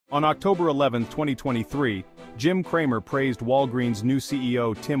On October 11, 2023, Jim Cramer praised Walgreens' new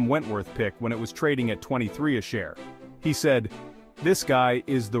CEO Tim Wentworth pick when it was trading at 23 a share. He said, "This guy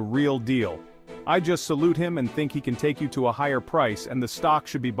is the real deal. I just salute him and think he can take you to a higher price and the stock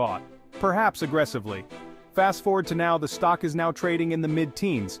should be bought, perhaps aggressively." Fast forward to now, the stock is now trading in the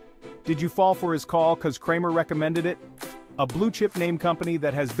mid-teens. Did you fall for his call cause Cramer recommended it? A blue-chip name company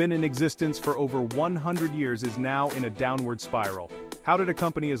that has been in existence for over 100 years is now in a downward spiral. How did a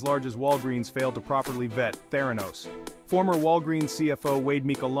company as large as Walgreens fail to properly vet Theranos? Former Walgreens CFO Wade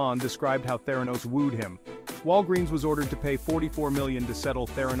Miquelon described how Theranos wooed him. Walgreens was ordered to pay $44 million to settle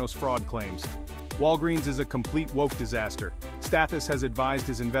Theranos fraud claims. Walgreens is a complete woke disaster. Stephan has advised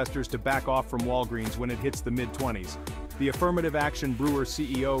his investors to back off from Walgreens when it hits the mid-20s. The Affirmative Action Brewer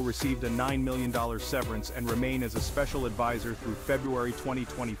CEO received a $9 million severance and remain as a special advisor through February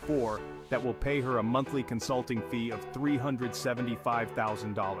 2024 that will pay her a monthly consulting fee of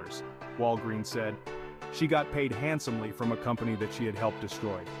 $375,000, Walgreens said. She got paid handsomely from a company that she had helped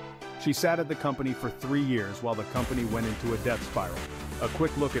destroy. She sat at the company for 3 years while the company went into a death spiral. A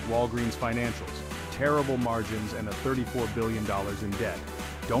quick look at Walgreens' financials: terrible margins and a $34 billion in debt.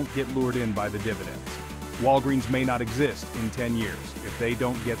 Don't get lured in by the dividends. Walgreens may not exist in 10 years if they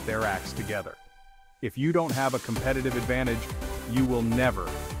don't get their acts together. If you don't have a competitive advantage, you will never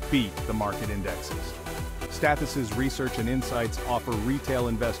beat the market indexes. Stephan's research and insights offer retail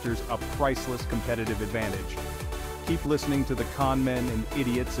investors a priceless competitive advantage. Keep listening to the con men and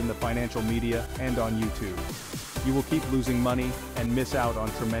idiots in the financial media and on YouTube. You will keep losing money and miss out on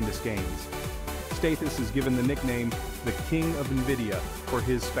tremendous gains. Stephan is given the nickname the King of Nvidia for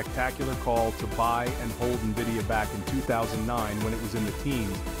his spectacular call to buy and hold Nvidia back in 2009 when it was in the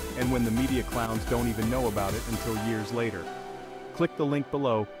teens, and when the media clowns don't even know about it until years later. Click the link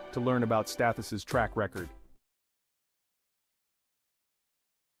below to learn about Stephan's track record.